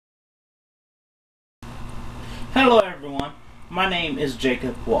Hello everyone, my name is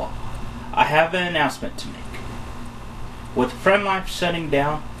Jacob Wall. I have an announcement to make. With Friend Life shutting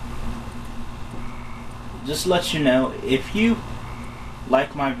down, just to let you know, if you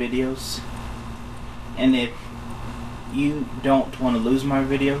like my videos, and if you don't want to lose my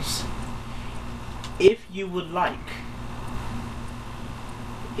videos, if you would like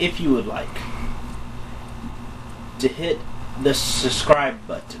to hit the subscribe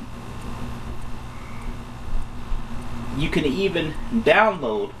button, you can even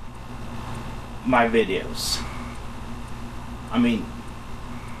download my videos. I mean,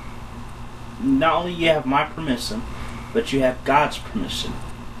 not only you have my permission, but you have God's permission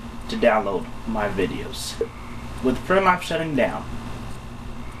to download my videos. With Friend Life shutting down,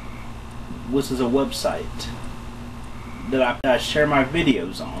 which is a website that I share my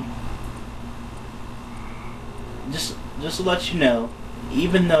videos on, just to let you know,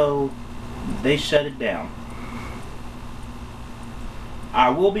 even though they shut it down, I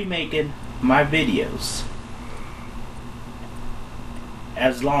will be making my videos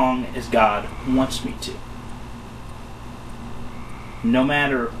as long as God wants me to. No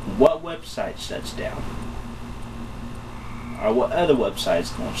matter what website shuts down or what other website is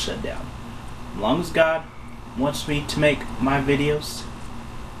going to shut down. As long as God wants me to make my videos,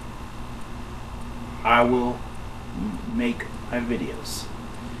 I will make my videos.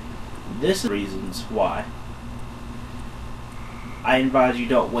 This is the reasons why I advise you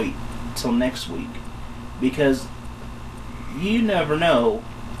don't wait till next week, because you never know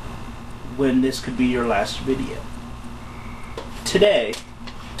when this could be your last video. Today,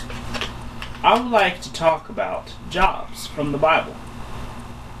 I would like to talk about jobs from the Bible.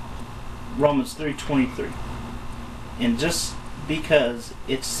 Romans 3:23. And just because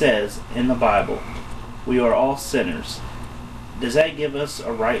it says in the Bible we are all sinners, does that give us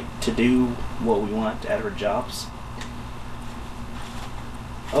a right to do what we want at our jobs?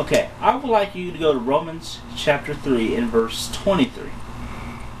 Okay, I would like you to go to Romans chapter 3 and verse 23.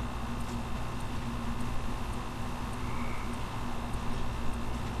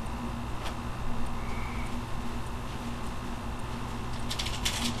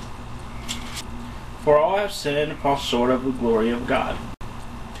 For all have sinned and fall short of the glory of God.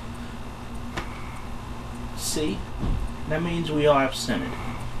 See, that means we all have sinned.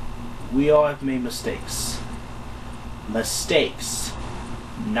 We all have made mistakes. Mistakes,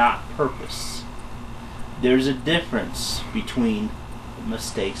 not purpose. There's a difference between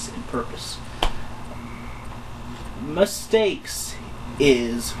mistakes and purpose. Mistakes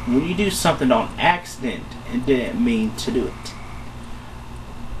is when you do something on accident and didn't mean to do it.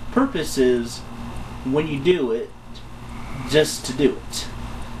 Purpose is when you do it just to do it.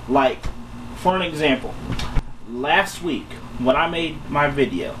 Like, for an example, last week when I made my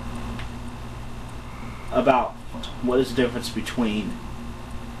video about what is the difference between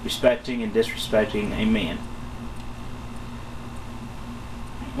respecting and disrespecting a man.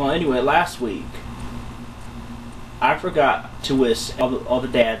 Well, anyway, last week I forgot to wish all the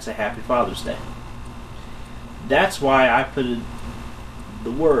dads a happy Father's Day. That's why I put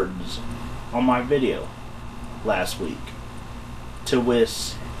the words on my video last week to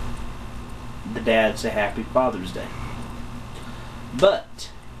wish the dads a happy Father's Day.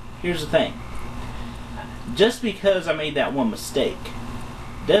 But here's the thing. Just because I made that one mistake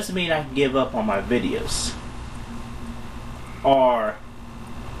doesn't mean I can give up on my videos or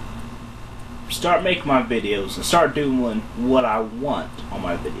start making my videos and start doing what I want on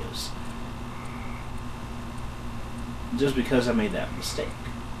my videos just because I made that mistake.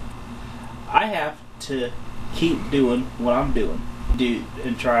 I have to keep doing what I'm doing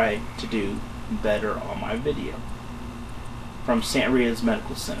and try to do better on my video. From St. Rita's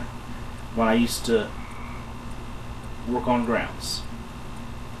Medical Center, when I used to work on grounds.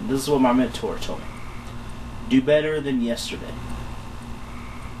 This is what my mentor told me. Do better than yesterday.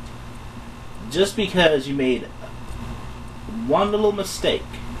 Just because you made one little mistake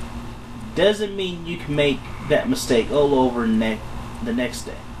doesn't mean you can make that mistake all over the next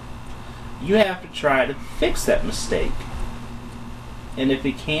day. You have to try to fix that mistake. And if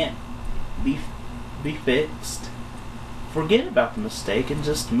it can't be fixed, forget about the mistake and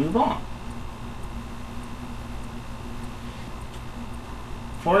just move on.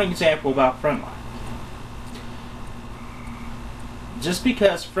 For an example about Friend Life. Just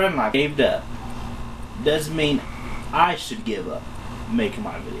because Friend Life gave up doesn't mean I should give up making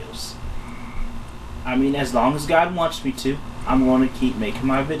my videos. I mean, as long as God wants me to, I'm going to keep making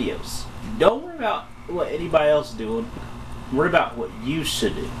my videos. Don't worry about what anybody else is doing. Worry about what you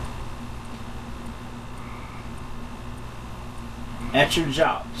should do. At your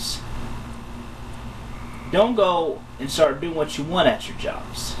jobs, Don't go and start doing what you want at your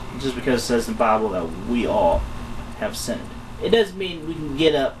jobs just because it says in the Bible that we all have sinned. It doesn't mean we can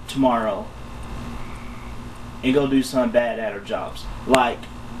get up tomorrow and go do something bad at our jobs. Like,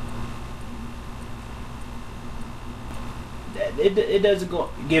 it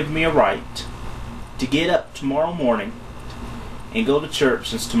doesn't give me a right to get up tomorrow morning and go to church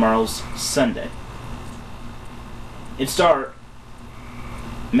since tomorrow's Sunday and start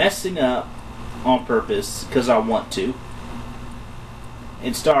messing up on purpose because I want to,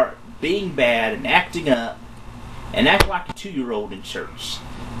 and start being bad and acting up and act like a 2-year-old in church.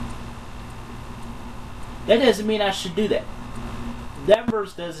 That doesn't mean I should do that. That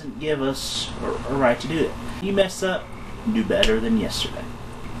verse doesn't give us a right to do it. You mess up, do better than yesterday.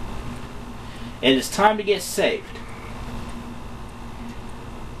 And it's time to get saved.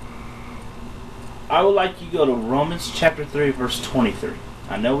 I would like you to go to Romans chapter 3 verse 23.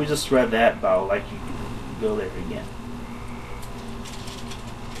 I know we just read that, but I would like you to go there again.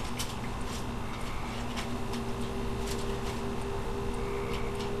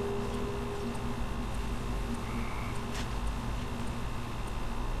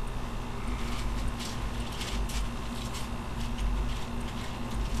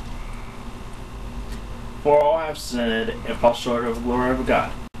 For all have sinned and fall short of the glory of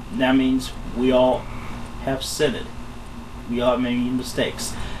God. That means we all have sinned. We all have made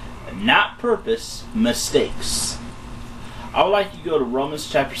mistakes. Not purpose, mistakes. I would like you to go to Romans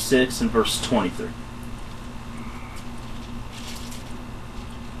chapter 6 and verse 23.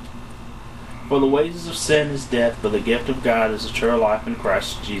 For the wages of sin is death, but the gift of God is eternal life in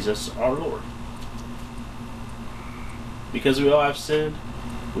Christ Jesus our Lord. Because we all have sinned,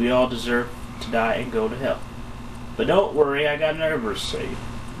 we all deserve to die and go to hell. But don't worry, I got another verse for you.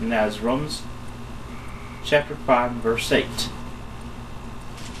 And that is Romans chapter 5 verse 8.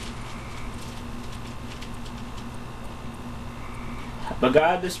 But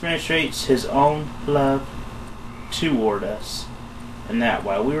God demonstrates His own love toward us, and that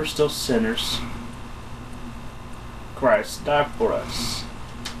while we were still sinners, Christ died for us.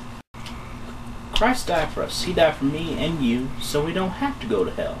 Christ died for us. He died for me and you, so we don't have to go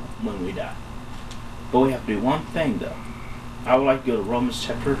to hell when we die. But we have to do one thing, though. I would like to go to Romans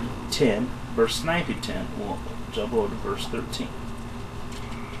chapter 10, verse 9 through 10. We'll jump over to verse 13.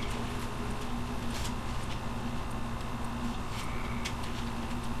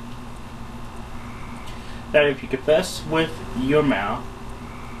 That if you confess with your mouth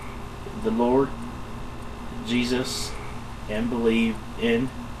the Lord Jesus and believe in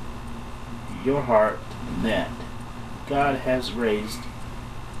your heart that God has raised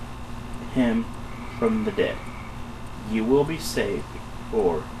Him from the dead, you will be saved.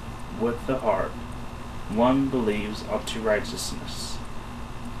 For with the heart one believes unto righteousness,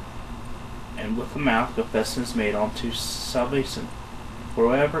 and with the mouth confession is made unto salvation. For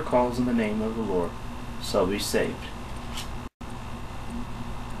whoever calls in the name of the Lord shall be saved.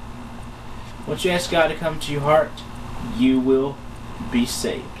 Once you ask God to come to your heart, you will be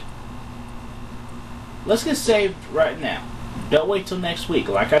saved. Let's get saved right now. Don't wait till next week.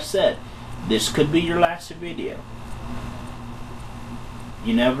 Like I said, this could be your last video.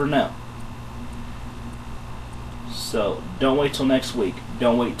 You never know. So don't wait till next week.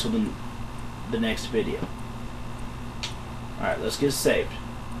 Don't wait till the next video. Alright, let's get saved.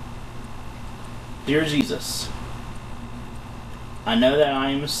 Dear Jesus, I know that I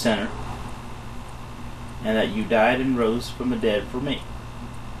am a sinner and that you died and rose from the dead for me.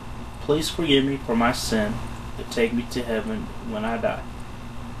 Please forgive me for my sin and take me to heaven when I die.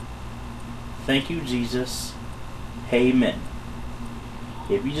 Thank you, Jesus. Amen.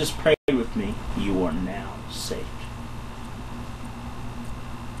 If you just prayed with me, you are now saved.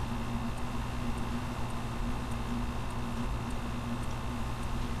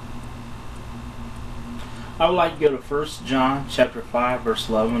 I would like to go to 1 John chapter 5 verse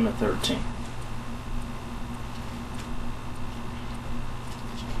 11 to 13.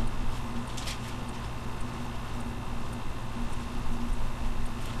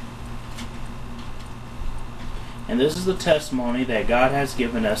 And this is the testimony that God has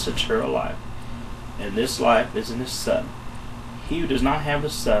given us eternal life, and this life is in His Son. He who does not have the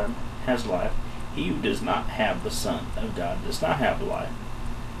Son has life. He who does not have the Son of God does not have life.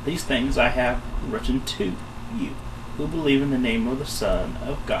 These things I have written to you, who believe in the name of the Son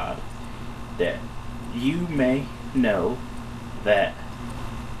of God, that you may know that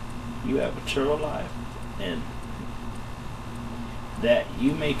you have eternal life, and that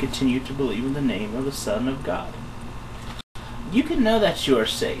you may continue to believe in the name of the Son of God. You can know that you are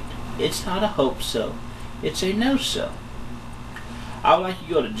saved. It's not a hope so, it's a know so. I would like you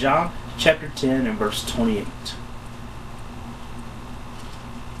to go to John chapter 10 and verse 28.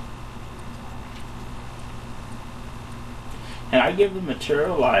 And I give them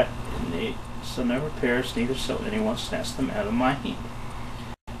eternal life, and they shall never perish, neither shall anyone snatch them out of my hand.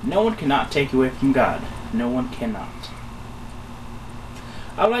 No one cannot take away from God. No one cannot.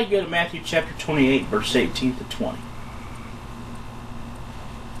 I would like to go to Matthew chapter 28, verse 18 to 20.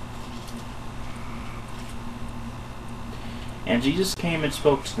 And Jesus came and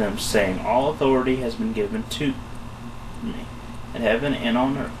spoke to them, saying, All authority has been given to me, in heaven and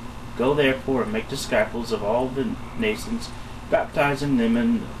on earth. Go therefore and make disciples of all the nations, baptizing them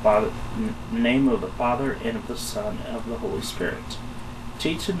in the name of the Father, and of the Son, and of the Holy Spirit,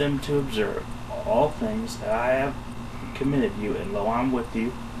 teaching them to observe all things that I have commanded you, and lo, I am with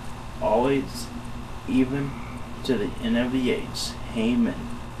you always, even to the end of the age. Amen.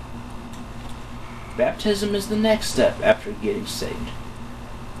 Baptism is the next step after getting saved.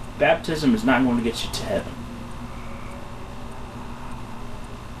 Baptism is not going to get you to heaven.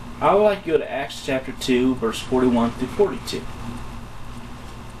 I would like to go to Acts chapter 2, verse 41 through 42.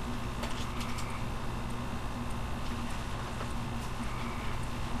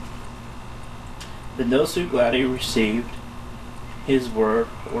 Then those who gladly received his word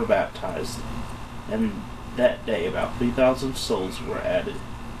were baptized, and that day about 3,000 souls were added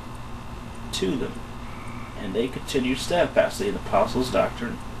to them. And they continued steadfastly in the apostles'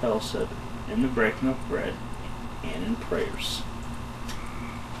 doctrine, fellowship, in the breaking of bread, and in prayers.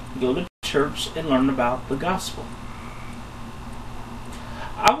 Go to church and learn about the gospel.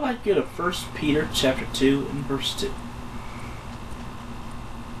 I would like to go to 1 Peter chapter 2 and verse 2.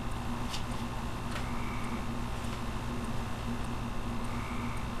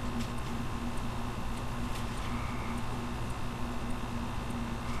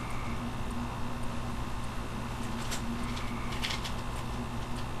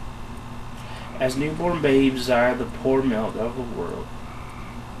 As newborn babes desire the poor milk of the world,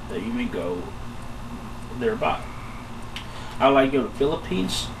 that you may go thereby. I would like to go to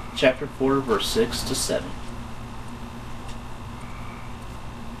Philippians chapter 4, verse 6 to 7.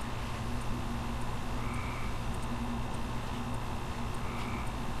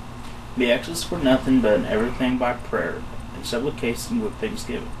 Be anxious for nothing, but in everything by prayer and supplication with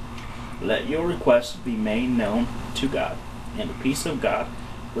thanksgiving. Let your requests be made known to God, and the peace of God,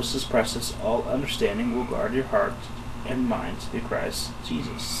 which expresses all understanding, will guard your hearts and minds through Christ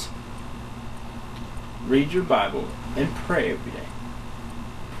Jesus. Read your Bible and pray every day.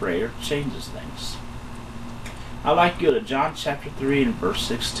 Prayer changes things. I'd like to go to John chapter 3 and verse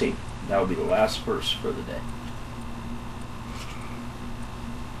 16. That will be the last verse for the day.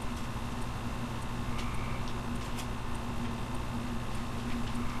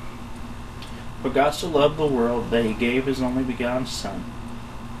 For God so loved the world that he gave his only begotten Son,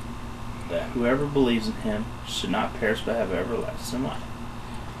 that whoever believes in him should not perish but have everlasting life.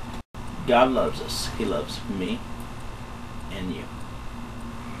 God loves us. He loves me and you.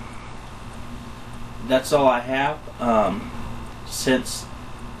 That's all I have. Since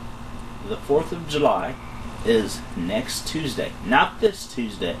the 4th of July is next Tuesday. Not this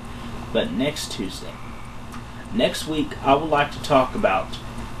Tuesday, but next Tuesday. Next week, I would like to talk about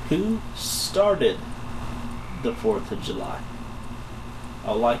who started the 4th of July.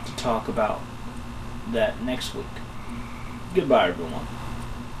 I'd like to talk about that next week. Goodbye, everyone.